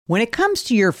When it comes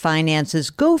to your finances,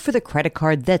 go for the credit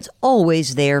card that's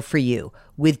always there for you.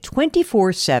 With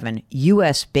 24/7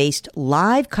 U.S.-based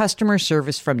live customer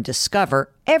service from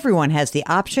Discover, everyone has the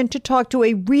option to talk to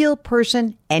a real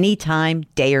person anytime,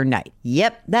 day or night.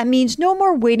 Yep, that means no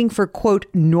more waiting for, quote,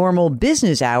 normal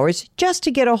business hours just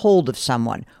to get a hold of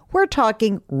someone. We're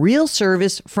talking real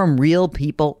service from real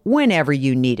people whenever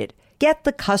you need it. Get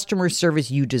the customer service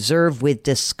you deserve with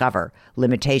Discover.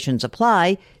 Limitations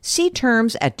apply. See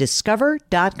terms at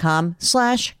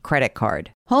discover.com/credit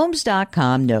card.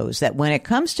 Homes.com knows that when it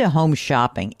comes to home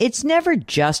shopping, it's never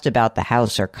just about the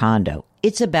house or condo.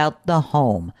 It's about the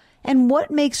home. And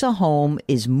what makes a home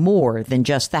is more than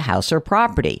just the house or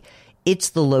property. It's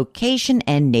the location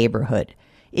and neighborhood.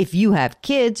 If you have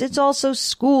kids, it's also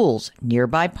schools,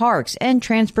 nearby parks, and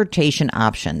transportation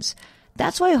options.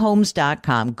 That's why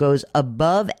Homes.com goes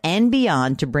above and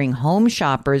beyond to bring home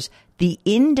shoppers the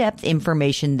in-depth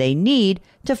information they need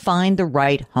to find the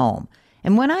right home.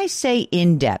 And when I say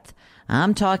in-depth,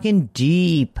 I'm talking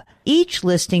deep. Each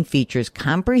listing features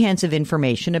comprehensive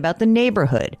information about the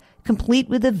neighborhood, complete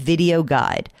with a video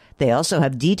guide. They also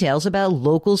have details about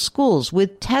local schools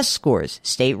with test scores,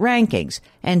 state rankings,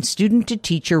 and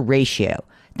student-to-teacher ratio.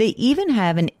 They even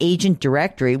have an agent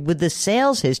directory with the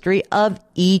sales history of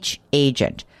each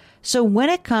agent. So when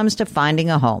it comes to finding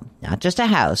a home, not just a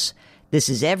house, this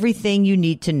is everything you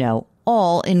need to know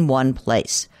all in one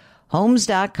place.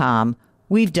 Homes.com,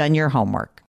 we've done your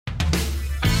homework.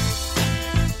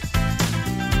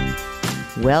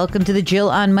 Welcome to the Jill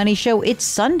on Money Show. It's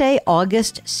Sunday,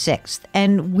 August 6th,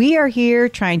 and we are here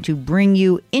trying to bring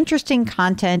you interesting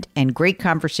content and great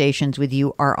conversations with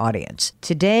you, our audience.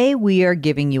 Today, we are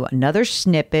giving you another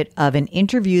snippet of an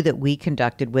interview that we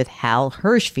conducted with Hal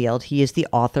Hershfield. He is the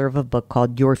author of a book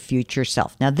called Your Future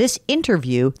Self. Now, this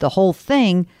interview, the whole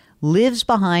thing, lives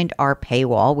behind our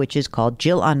paywall, which is called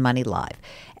Jill on Money Live.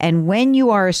 And when you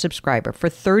are a subscriber for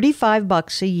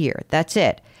 $35 a year, that's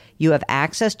it. You have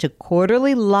access to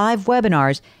quarterly live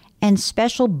webinars and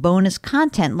special bonus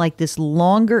content like this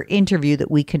longer interview that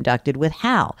we conducted with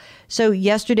Hal. So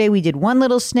yesterday we did one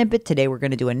little snippet. Today we're going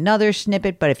to do another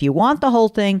snippet. But if you want the whole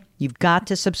thing, you've got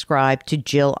to subscribe to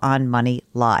Jill on Money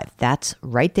Live. That's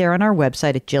right there on our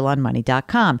website at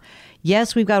jillonmoney.com.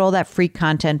 Yes, we've got all that free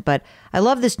content, but I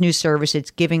love this new service. It's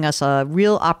giving us a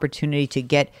real opportunity to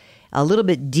get a little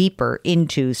bit deeper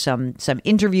into some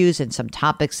interviews and some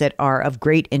topics that are of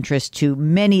great interest to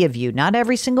many of you. Not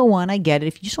every single one, I get it.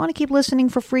 If you just want to keep listening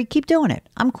for free, keep doing it.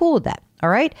 I'm cool with that. All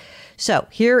right? So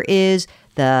here is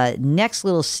the next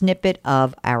little snippet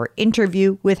of our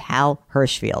interview with Hal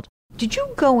Hershfield. Did you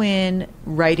go in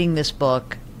writing this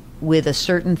book with a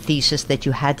certain thesis that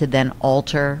you had to then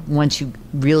alter once you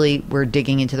really were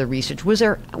digging into the research? Was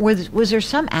there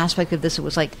some aspect of this that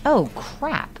was like, oh,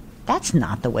 crap, that's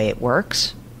not the way it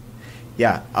works?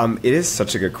 Yeah, it is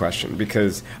such a good question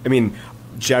because, I mean,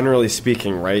 generally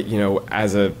speaking, right,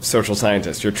 as a social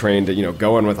scientist, you're trained to,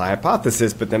 go in with a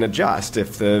hypothesis, but then adjust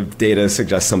if the data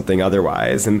suggests something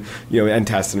otherwise and, and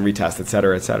test and retest, et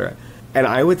cetera, et cetera. And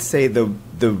I would say the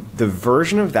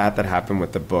version of that happened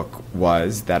with the book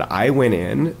was that I went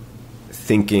in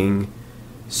thinking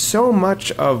so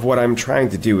much of what I'm trying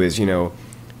to do is,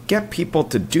 get people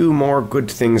to do more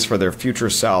good things for their future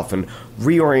self and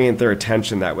reorient their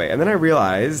attention that way. And then I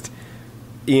realized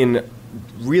in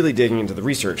really digging into the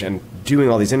research and doing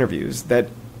all these interviews that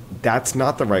that's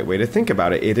not the right way to think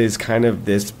about it. It is kind of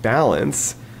this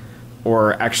balance,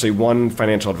 or actually one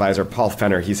financial advisor, Paul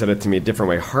Fenner, he said it to me a different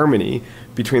way, harmony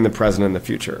between the present and the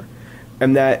future.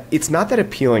 And that it's not that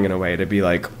appealing in a way to be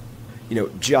like,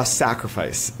 just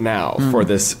sacrifice now for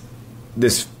this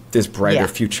brighter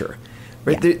future.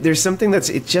 Right? Yeah. There's something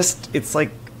it's like,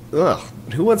 ugh,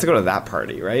 who wants to go to that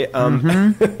party, right?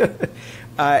 And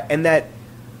that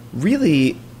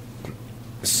really,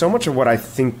 so much of what I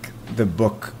think the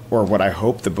book, or what I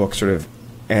hope the book sort of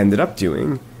ended up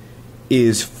doing,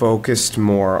 is focused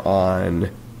more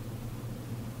on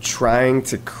trying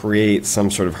to create some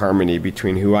sort of harmony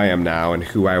between who I am now and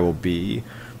who I will be,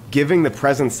 giving the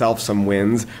present self some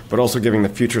wins, but also giving the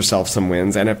future self some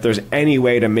wins. And if there's any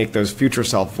way to make those future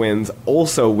self wins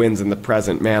also wins in the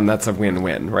present, man, that's a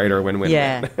win-win, right? Or win-win.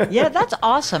 Yeah, yeah, that's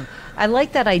awesome. I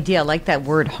like that idea. I like that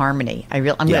word harmony. I'm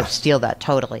going to steal that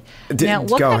totally. Now,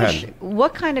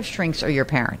 what kind of shrinks are your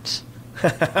parents?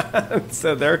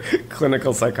 So they're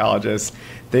clinical psychologists.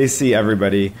 They see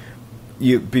everybody.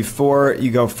 Before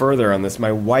you go further on this,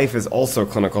 my wife is also a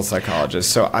clinical psychologist,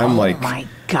 so I'm oh my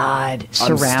God,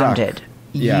 surrounded.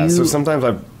 Yeah, so sometimes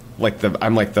I'm like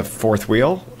the fourth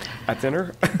wheel at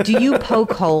dinner. Do you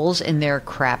poke holes in their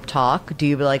crap talk? Do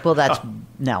you be like, well, that's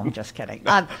No, I'm just kidding.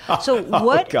 So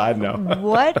what? Oh God, no.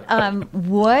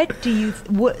 What do you?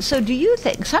 So do you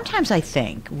think? Sometimes I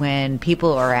think when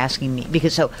people are asking me,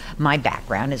 because so my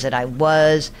background is that I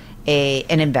was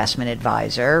an investment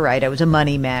advisor, right? I was a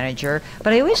money manager,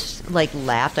 but I always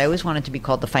laughed. I always wanted to be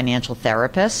called the financial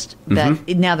therapist. That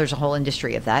now there's a whole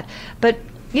industry of that. But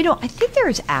I think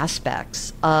there's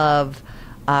aspects of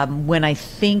when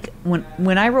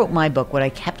I wrote my book, what I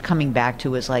kept coming back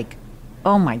to was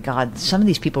oh my God, some of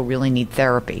these people really need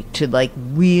therapy to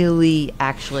really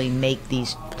actually make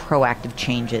these proactive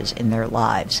changes in their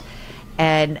lives.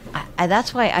 And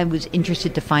that's why I was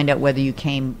interested to find out whether you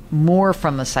came more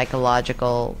from a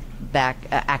psychological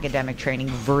academic training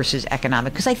versus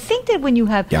economic. Because I think that when you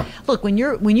have, look, when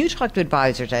you talk to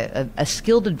advisors, a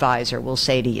skilled advisor will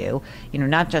say to you,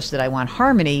 not just that I want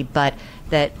harmony, but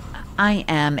that I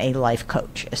am a life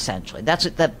coach, essentially. That's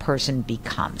what that person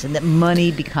becomes, and that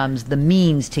money becomes the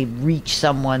means to reach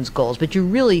someone's goals. But you're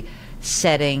really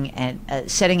setting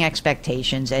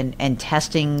expectations and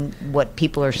testing what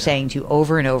people are saying to you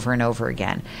over and over and over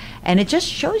again. And it just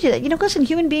shows you that, listen,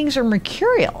 human beings are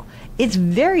mercurial. It's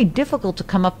very difficult to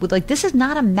come up with, this is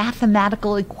not a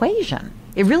mathematical equation.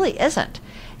 It really isn't.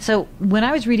 So when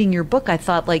I was reading your book, I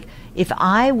thought, if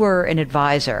I were an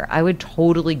advisor, I would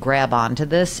totally grab onto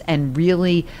this and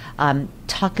really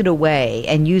tuck it away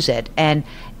and use it and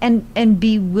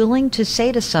be willing to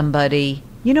say to somebody,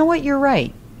 you know what, you're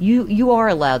right. You are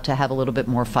allowed to have a little bit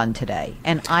more fun today,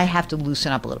 and I have to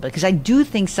loosen up a little bit, because I do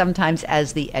think sometimes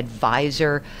as the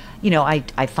advisor,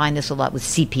 I find this a lot with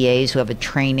CPAs who have a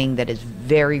training that is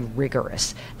very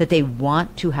rigorous, that they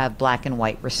want to have black and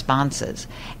white responses.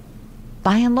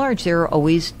 By and large, there are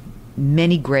always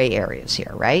many gray areas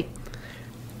here, right?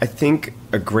 I think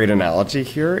a great analogy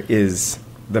here is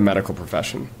the medical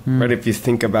profession, right? If you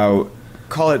think about,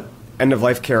 call it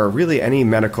end-of-life care, or really any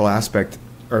medical aspect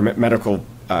or medical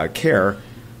care,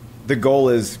 the goal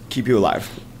is keep you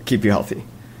alive, keep you healthy.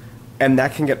 And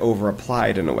that can get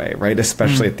over-applied in a way, right?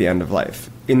 Especially at the end of life.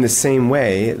 In the same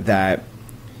way that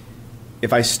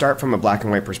if I start from a black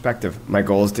and white perspective, my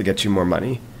goal is to get you more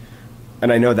money.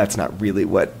 And I know that's not really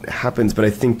what happens, but I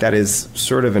think that is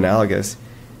sort of analogous.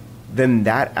 Then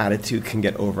that attitude can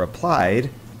get over-applied,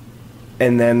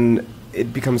 and then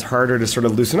it becomes harder to sort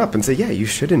of loosen up and say, yeah, you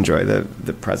should enjoy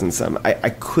the present sum.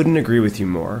 I couldn't agree with you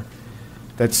more.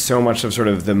 That so much of sort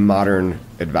of the modern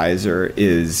advisor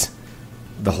is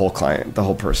the whole client, the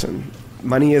whole person.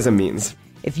 Money is a means.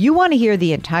 If you want to hear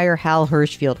the entire Hal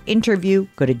Hershfield interview,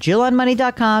 go to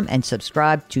JillOnMoney.com and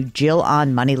subscribe to Jill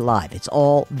on Money Live. It's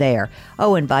all there.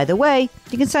 Oh, and by the way,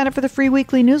 you can sign up for the free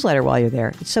weekly newsletter while you're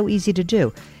there. It's so easy to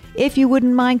do. If you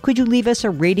wouldn't mind, could you leave us a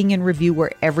rating and review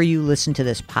wherever you listen to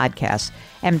this podcast?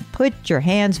 And put your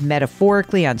hands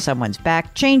metaphorically on someone's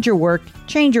back. Change your work,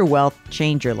 change your wealth,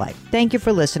 change your life. Thank you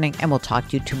for listening, and we'll talk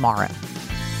to you tomorrow.